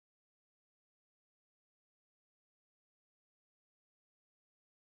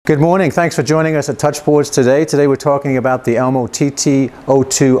Good morning. Thanks for joining us at Touchboards today. Today we're talking about the Elmo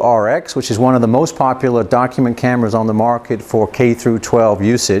TT-02RX, which is one of the most popular document cameras on the market for K through 12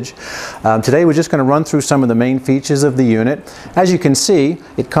 usage. Today we're just going to run through some of the main features of the unit. As you can see,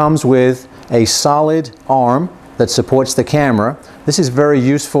 it comes with a solid arm that supports the camera. This is very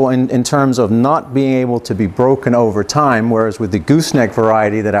useful in terms of not being able to be broken over time, whereas with the gooseneck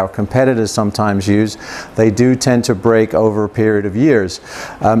variety that our competitors sometimes use, they do tend to break over a period of years.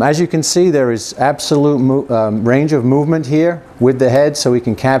 As you can see, there is absolute range of movement here with the head, so we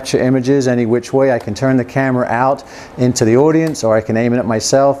can capture images any which way. I can turn the camera out into the audience, or I can aim it at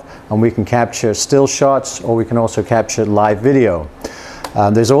myself, and we can capture still shots, or we can also capture live video.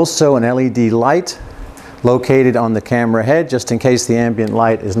 There's also an LED light located on the camera head, just in case the ambient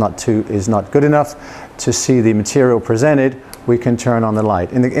light is not good enough to see the material presented. We can turn on the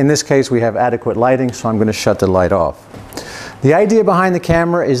light. In this case, we have adequate lighting, so I'm going to shut the light off. The idea behind the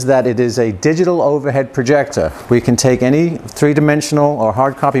camera is that it is a digital overhead projector. We can take any three-dimensional or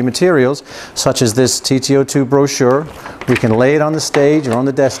hard copy materials, such as this TT-02 brochure. We can lay it on the stage or on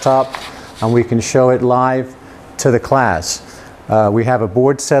the desktop, and we can show it live to the class. We have a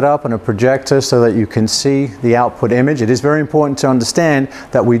board set up and a projector so that you can see the output image. It is very important to understand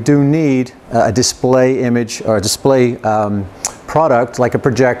that we do need a display image or a display product like a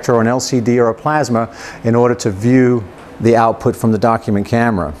projector or an LCD or a plasma in order to view the output from the document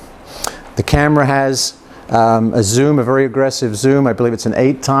camera. The camera has a zoom, a very aggressive zoom. I believe it's an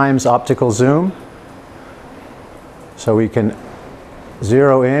 8x optical zoom. So we can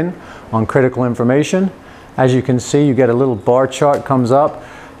zero in on critical information. As you can see, you get a little bar chart comes up,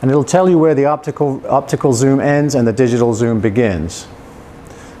 and it'll tell you where the optical zoom ends and the digital zoom begins.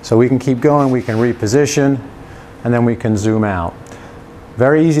 So we can keep going, we can reposition, and then we can zoom out.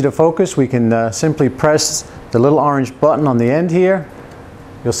 Very easy to focus. We can simply press the little orange button on the end here.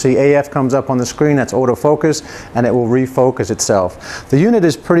 You'll see AF comes up on the screen, that's autofocus, and it will refocus itself. The unit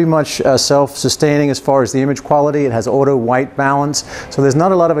is pretty much self-sustaining as far as the image quality. It has auto white balance, so there's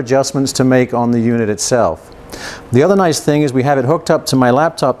not a lot of adjustments to make on the unit itself. The other nice thing is we have it hooked up to my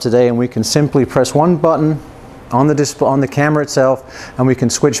laptop today, and we can simply press one button on the display, on the camera itself, and we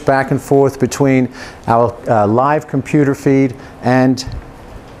can switch back and forth between our live computer feed and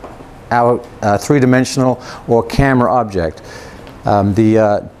our three-dimensional or camera object.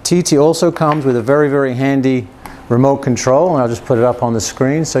 The TT also comes with a very handy remote control, and I'll just put it up on the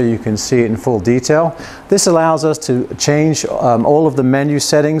screen so you can see it in full detail. This allows us to change all of the menu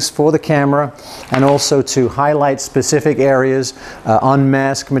settings for the camera, and also to highlight specific areas,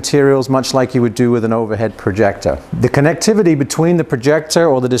 unmask materials, much like you would do with an overhead projector. The connectivity between the projector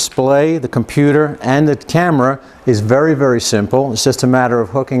or the display, the computer, and the camera is very simple. It's just a matter of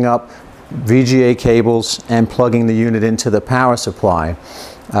hooking up VGA cables and plugging the unit into the power supply.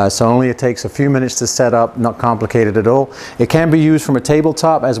 So only it takes a few minutes to set up, not complicated at all. It can be used from a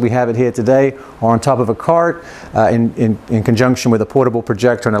tabletop, as we have it here today, or on top of a cart, in conjunction with a portable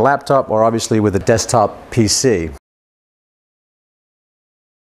projector and a laptop, or obviously with a desktop PC.